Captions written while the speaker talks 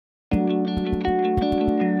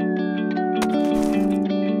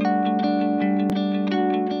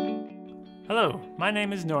My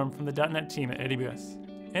name is Norm from the .NET team at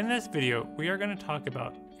AWS. In this video, we are going to talk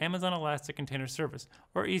about Amazon Elastic Container Service,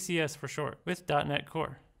 or ECS for short, with .NET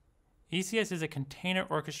Core. ECS is a container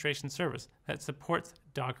orchestration service that supports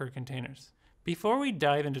Docker containers. Before we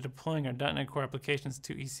dive into deploying our .NET Core applications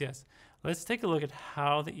to ECS, let's take a look at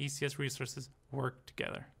how the ECS resources work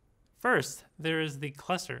together. First, there is the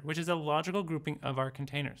cluster, which is a logical grouping of our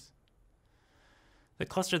containers. The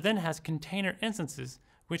cluster then has container instances,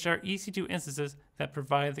 which are EC2 instances that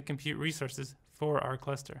provide the compute resources for our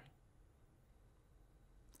cluster.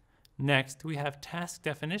 Next, we have task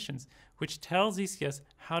definitions, which tells ECS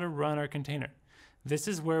how to run our container. This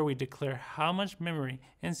is where we declare how much memory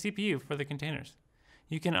and CPU for the containers.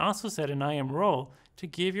 You can also set an IAM role to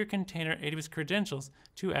give your container AWS credentials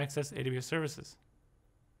to access AWS services.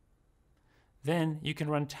 Then you can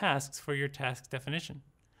run tasks for your task definition.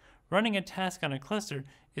 Running a task on a cluster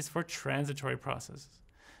is for transitory processes.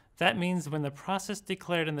 That means when the process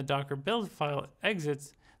declared in the Docker build file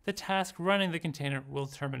exits, the task running the container will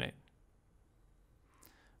terminate.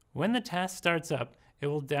 When the task starts up, it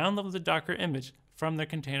will download the Docker image from the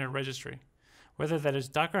container registry, whether that is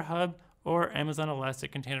Docker Hub or Amazon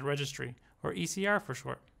Elastic Container Registry, or ECR for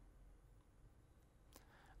short.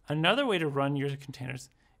 Another way to run your containers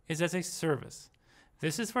is as a service.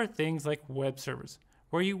 This is for things like web servers,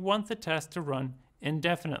 where you want the task to run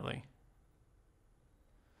indefinitely.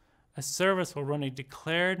 A service will run a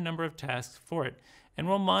declared number of tasks for it and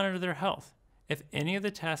will monitor their health. If any of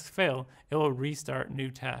the tasks fail, it will restart new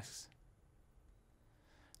tasks.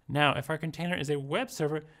 Now, if our container is a web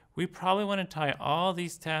server, we probably want to tie all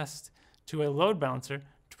these tasks to a load balancer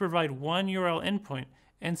to provide one URL endpoint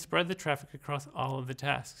and spread the traffic across all of the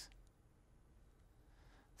tasks.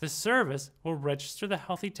 The service will register the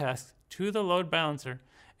healthy tasks to the load balancer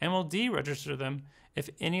and will deregister them if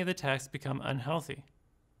any of the tasks become unhealthy.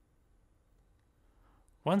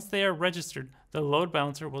 Once they are registered, the load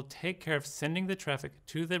balancer will take care of sending the traffic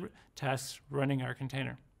to the tasks running our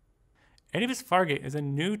container. AWS Fargate is a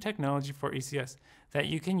new technology for ECS that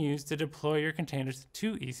you can use to deploy your containers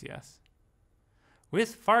to ECS.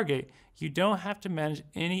 With Fargate, you don't have to manage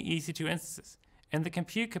any EC2 instances, and the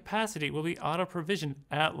compute capacity will be auto-provisioned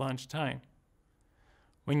at launch time.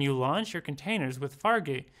 When you launch your containers with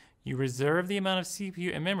Fargate, you reserve the amount of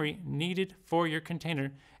CPU and memory needed for your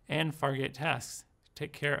container and Fargate tasks.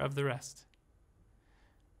 Take care of the rest.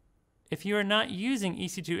 If you are not using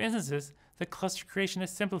EC2 instances, the cluster creation is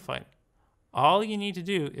simplified. All you need to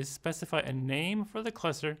do is specify a name for the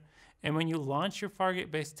cluster, and when you launch your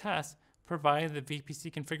Fargate-based tasks, provide the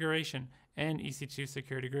VPC configuration and EC2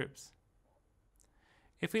 security groups.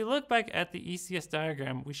 If we look back at the ECS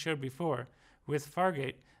diagram we showed before, with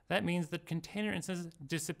Fargate, that means that container instances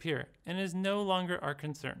disappear and is no longer our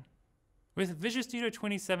concern. With Visual Studio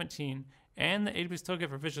 2017 and the AWS Toolkit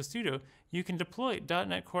for Visual Studio, you can deploy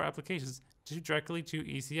 .NET Core applications directly to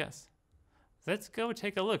ECS. Let's go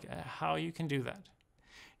take a look at how you can do that.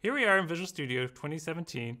 Here we are in Visual Studio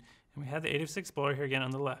 2017, and we have the AWS Explorer here again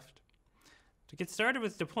on the left. To get started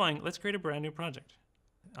with deploying, let's create a brand new project.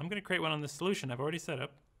 I'm going to create one on the solution I've already set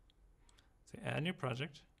up. So add new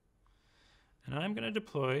project. And I'm going to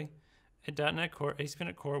deploy a .NET Core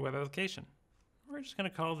ASP.NET Core web application. We're just going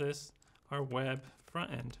to call this our web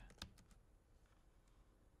front end.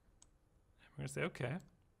 We're going to say OK.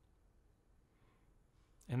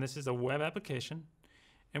 And this is a web application.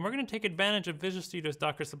 And we're going to take advantage of Visual Studio's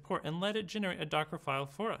Docker support and let it generate a Docker file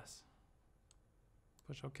for us.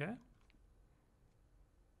 Push OK.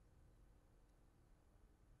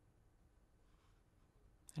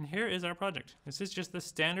 And here is our project. This is just the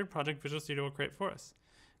standard project Visual Studio will create for us.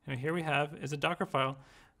 And here we have is a Docker file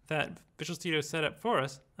that Visual Studio set up for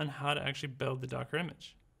us on how to actually build the Docker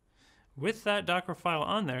image. With that Docker file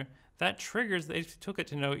on there, that triggers the AWS Toolkit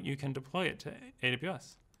to know you can deploy it to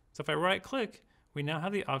AWS. So if I right click, we now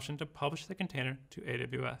have the option to publish the container to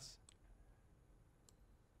AWS.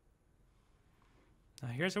 Now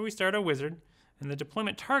here's where we start our wizard, and the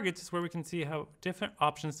deployment targets is where we can see how different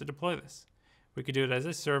options to deploy this. We could do it as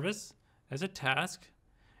a service, as a task,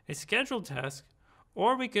 a scheduled task,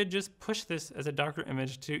 or we could just push this as a Docker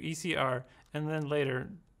image to ECR and then later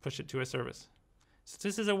push it to a service. Since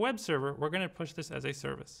this is a web server, we're going to push this as a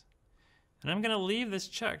service. And I'm going to leave this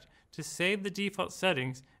checked to save the default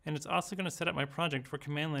settings, and it's also going to set up my project for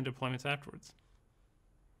command line deployments afterwards.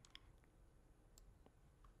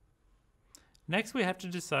 Next, we have to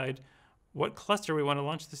decide what cluster we want to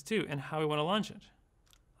launch this to and how we want to launch it.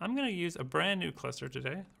 I'm going to use a brand new cluster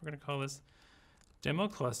today. We're going to call this demo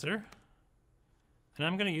cluster. And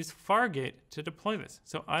I'm going to use Fargate to deploy this,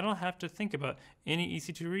 so I don't have to think about any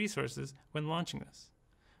EC2 resources when launching this.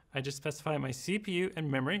 I just specify my CPU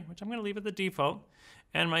and memory, which I'm going to leave at the default,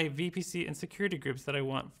 and my VPC and security groups that I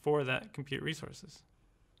want for that compute resources.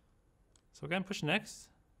 So again, push next.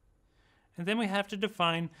 And then we have to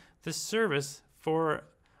define the service for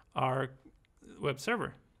our web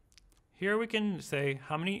server. Here we can say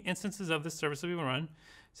how many instances of this service we want to run.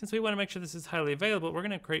 Since we want to make sure this is highly available, we're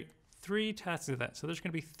going to create 3 tasks of that. So there's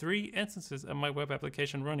going to be 3 instances of my web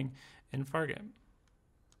application running in Fargate.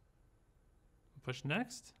 Push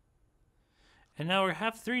next. And now we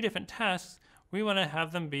have 3 different tasks. We want to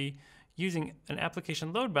have them be using an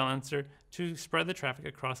application load balancer to spread the traffic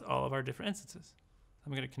across all of our different instances.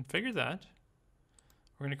 I'm going to configure that.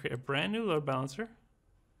 We're going to create a brand new load balancer.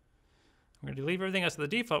 I'm going to leave everything else to the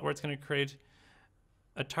default, where it's going to create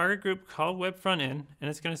a target group called web front end, and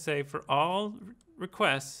it's going to say for all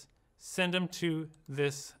requests, send them to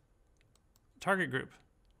this target group.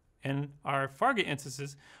 And our Fargate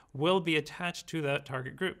instances will be attached to that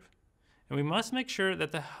target group. And we must make sure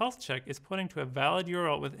that the health check is pointing to a valid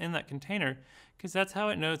URL within that container, because that's how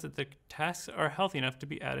it knows that the tasks are healthy enough to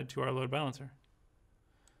be added to our load balancer.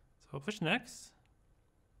 So I'll push next.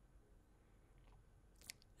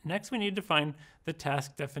 Next, we need to find the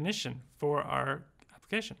task definition for our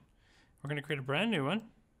application. We're going to create a brand new one.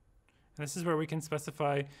 And this is where we can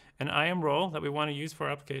specify an IAM role that we want to use for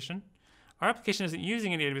our application. Our application isn't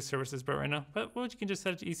using any AWS services right now, but you can just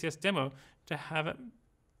set it to ECS demo to have it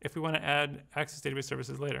if we want to add access to AWS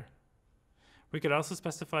services later. We could also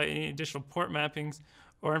specify any additional port mappings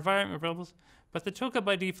or environment variables, but the toolkit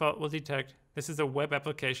by default will detect this is a web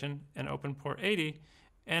application and open port 80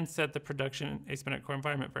 and set the production ASP.NET Core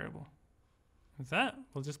environment variable. With that,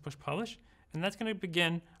 we'll just push publish, and that's going to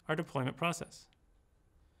begin our deployment process.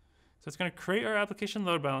 So it's going to create our application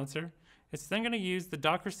load balancer. It's then going to use the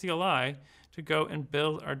Docker CLI to go and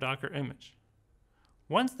build our Docker image.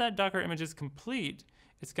 Once that Docker image is complete,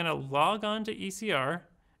 it's going to log on to ECR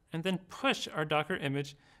and then push our Docker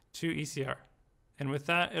image to ECR. And with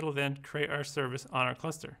that, it'll then create our service on our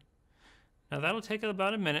cluster. Now that'll take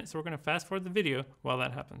about a minute, so we're going to fast forward the video while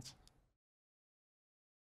that happens.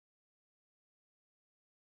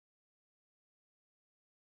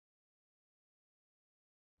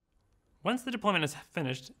 Once the deployment is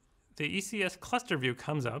finished, the ECS Cluster View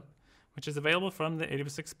comes up, which is available from the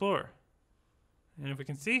AWS Explorer. And if we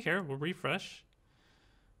can see here, we'll refresh.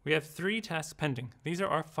 We have 3 tasks pending. These are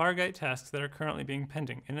our Fargate tasks that are currently being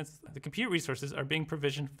pending, and the compute resources are being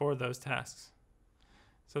provisioned for those tasks.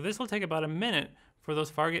 So this will take about a minute for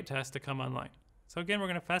those Fargate tasks to come online. So again, we're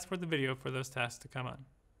going to fast forward the video for those tasks to come on.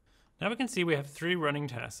 Now we can see we have 3 running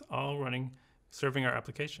tasks, all running, serving our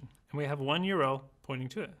application. And we have 1 URL pointing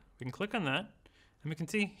to it. We can click on that, and we can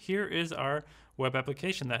see here is our web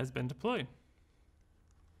application that has been deployed.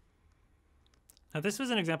 Now this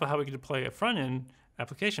was an example of how we could deploy a front-end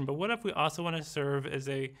application, but what if we also want to serve as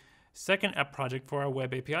a second app project for our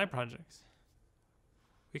web API projects?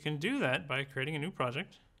 We can do that by creating a new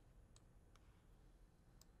project.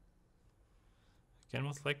 Again,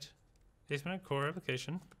 we'll select ASP.NET Core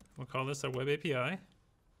application. We'll call this our web API.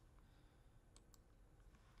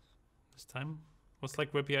 This time, we'll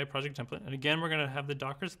select web API project template. And again, we're going to have the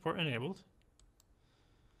Docker support enabled.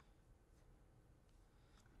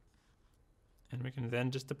 And we can then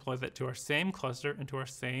just deploy that to our same cluster and to our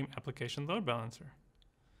same application load balancer.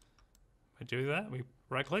 By doing that, we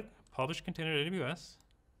right-click, publish container to AWS.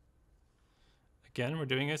 Again, we're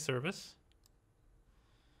doing a service.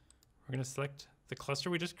 We're going to select the cluster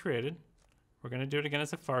we just created. We're going to do it again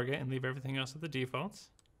as a Fargate and leave everything else at the defaults.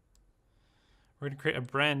 We're going to create a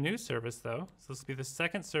brand new service though. So this will be the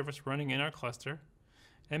second service running in our cluster.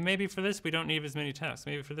 And maybe for this, we don't need as many tasks.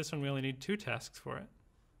 Maybe for this one, we only need 2 tasks for it.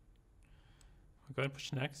 We'll go ahead and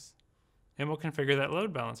push next. And we'll configure that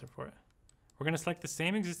load balancer for it. We're going to select the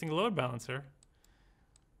same existing load balancer.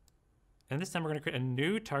 And this time we're going to create a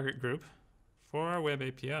new target group for our web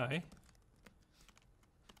API.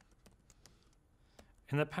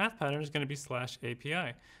 And the path pattern is going to be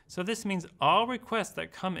 /API. So this means all requests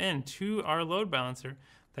that come in to our load balancer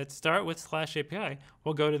that start with /API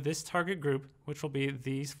will go to this target group, which will be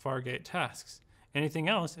these Fargate tasks. Anything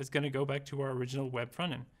else is going to go back to our original web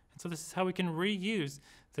frontend. And so this is how we can reuse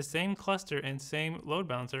the same cluster and same load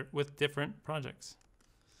balancer with different projects.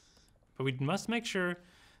 But we must make sure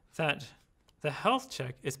that the health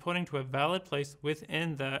check is pointing to a valid place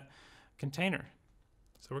within that container.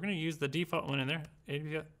 So we're going to use the default one in there,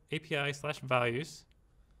 API/values.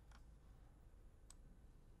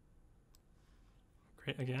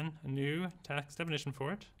 Create, again, a new task definition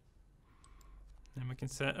for it. And we can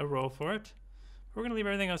set a role for it. We're going to leave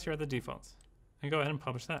everything else here at the defaults. And go ahead and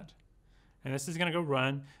publish that. And this is going to go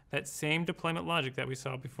run that same deployment logic that we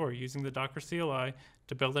saw before, using the Docker CLI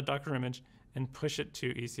to build a Docker image and push it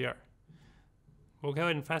to ECR. We'll go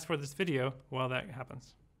ahead and fast forward this video while that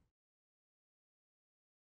happens.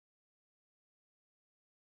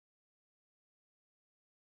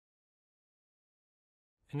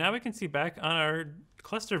 And now we can see back on our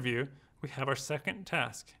cluster view, we have our second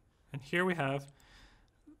task. And here we have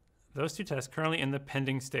those two tasks currently in the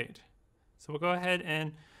pending state. So we'll go ahead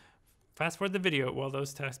and fast forward the video while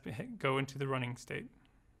those tasks go into the running state.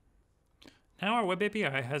 Now our web API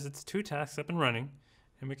has its two tasks up and running,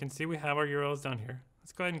 and we can see we have our URLs down here.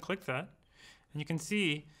 Let's go ahead and click that. And you can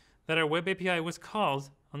see that our web API was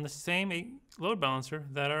called on the same load balancer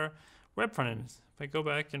that our web front end is. If I go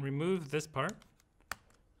back and remove this part,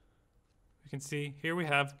 we can see here we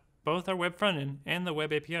have both our web front end and the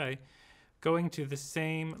web API going to the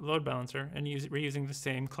same load balancer and reusing the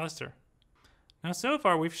same cluster. Now, so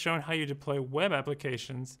far we've shown how you deploy web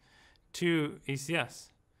applications to ECS.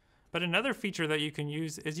 But another feature that you can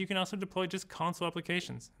use is you can also deploy just console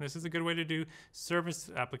applications. This is a good way to do service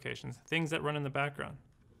applications, things that run in the background.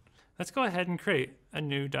 Let's go ahead and create a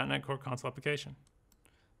new .NET Core console application.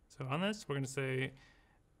 So on this, we're going to say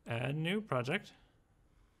add new project.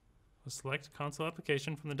 We'll select console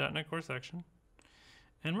application from the .NET Core section.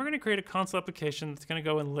 And we're going to create a console application that's going to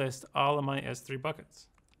go and list all of my S3 buckets.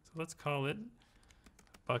 So let's call it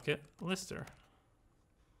bucket lister.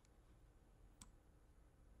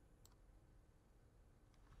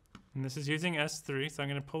 And this is using S3, so I'm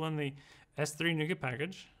going to pull in the S3 NuGet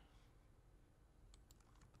package.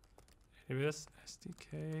 AWS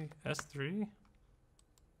SDK S3.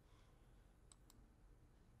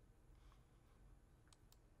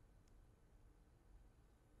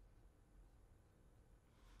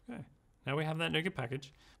 Okay, now we have that NuGet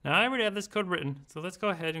package. Now I already have this code written, so let's go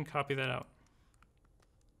ahead and copy that out.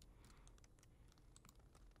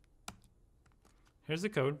 Here's the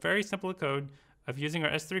code, very simple code of using our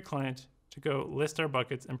S3 client to go list our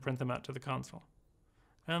buckets and print them out to the console.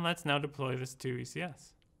 And let's now deploy this to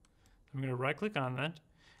ECS. I'm going to right click on that,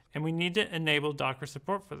 and we need to enable Docker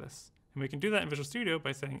support for this. And we can do that in Visual Studio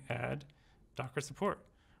by saying add Docker support,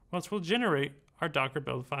 which will generate our Docker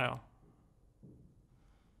build file.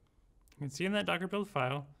 You can see in that Docker build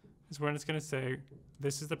file is where it's going to say,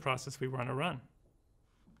 this is the process we want to run.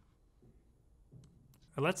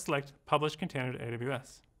 And let's select publish container to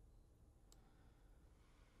AWS.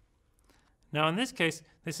 Now in this case,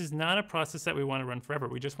 this is not a process that we want to run forever.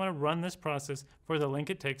 We just want to run this process for the link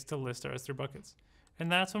it takes to list our S3 buckets.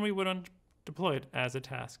 And that's when we would deploy it as a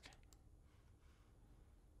task.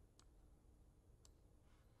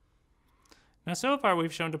 Now so far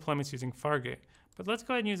we've shown deployments using Fargate, but let's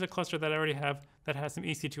go ahead and use a cluster that I already have that has some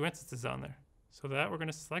EC2 instances on there. So that we're going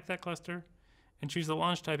to select that cluster and choose the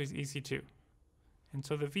launch type as EC2. And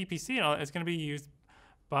so the VPC and all that is going to be used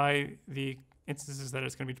by the instances that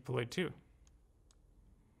it's going to be deployed to.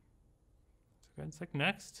 So go ahead and select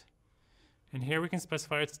next. And here we can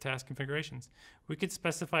specify its task configurations. We could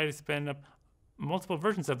specify to spin up multiple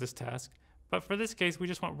versions of this task, but for this case, we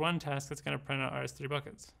just want one task that's going to print out our S3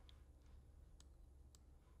 buckets.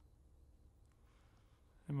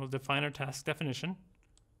 And we'll define our task definition.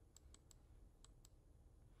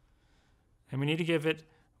 And we need to give it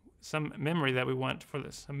some memory that we want for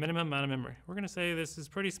this, a minimum amount of memory. We're going to say this is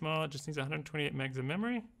pretty small, it just needs 128 megs of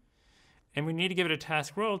memory. And we need to give it a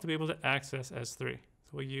task role to be able to access S3. So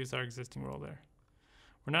we'll use our existing role there.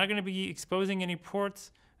 We're not going to be exposing any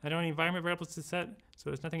ports. I don't have any environment variables to set, so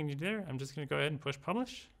there's nothing you need there. I'm just going to go ahead and push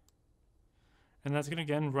publish. And that's going to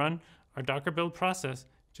again run our Docker build process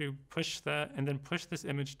to push that and then push this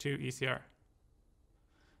image to ECR.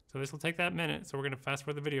 So this will take that minute, so we're going to fast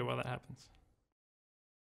forward the video while that happens.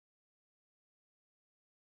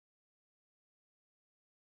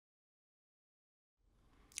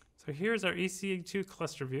 So here's our EC2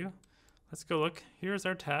 Cluster View. Let's go look. Here's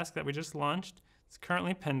our task that we just launched. It's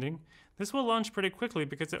currently pending. This will launch pretty quickly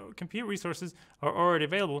because the compute resources are already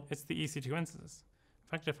available. It's the EC2 instances. In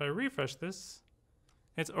fact, if I refresh this,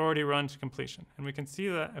 it's already run to completion. And we can see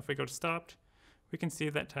that if we go to stopped, we can see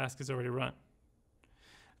that task is already run.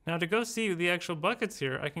 Now to go see the actual buckets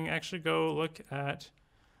here, I can actually go look at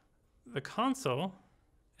the console,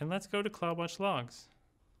 and let's go to CloudWatch logs.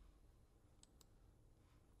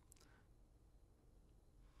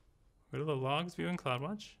 Go to the logs view in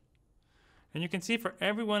CloudWatch. And you can see for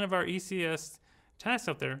every one of our ECS tasks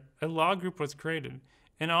up there, a log group was created.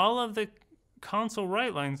 And all of the console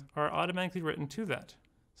write lines are automatically written to that.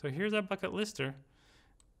 So here's our bucket lister.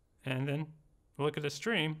 And then we'll look at a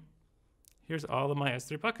stream. Here's all of my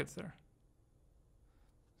S3 buckets there.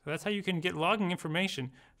 So that's how you can get logging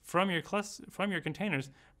information from your containers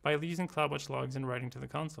by using CloudWatch logs and writing to the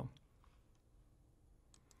console.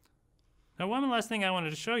 Now, one last thing I wanted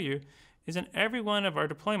to show you is in every one of our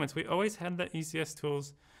deployments, we always had the ECS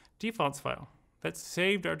tools defaults file that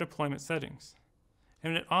saved our deployment settings.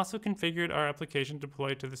 And it also configured our application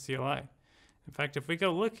deployed to the CLI. In fact, if we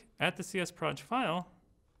go look at the csproj file,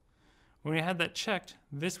 when we had that checked,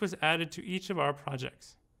 this was added to each of our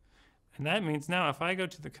projects. And that means now if I go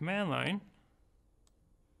to the command line,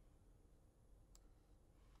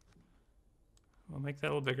 we'll make that a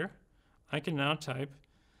little bigger. I can now type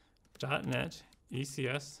 .NET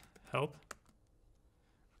ECS help.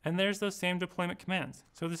 And there's those same deployment commands.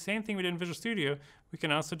 So the same thing we did in Visual Studio, we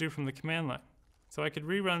can also do from the command line. So I could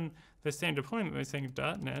rerun the same deployment by saying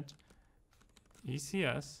 .NET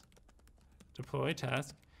ECS deploy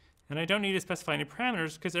task. And I don't need to specify any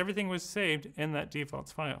parameters because everything was saved in that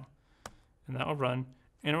defaults file. And that will run,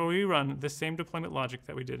 and it will rerun the same deployment logic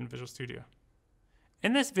that we did in Visual Studio.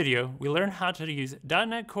 In this video, we learned how to use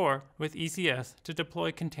 .NET Core with ECS to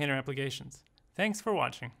deploy container applications. Thanks for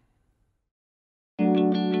watching.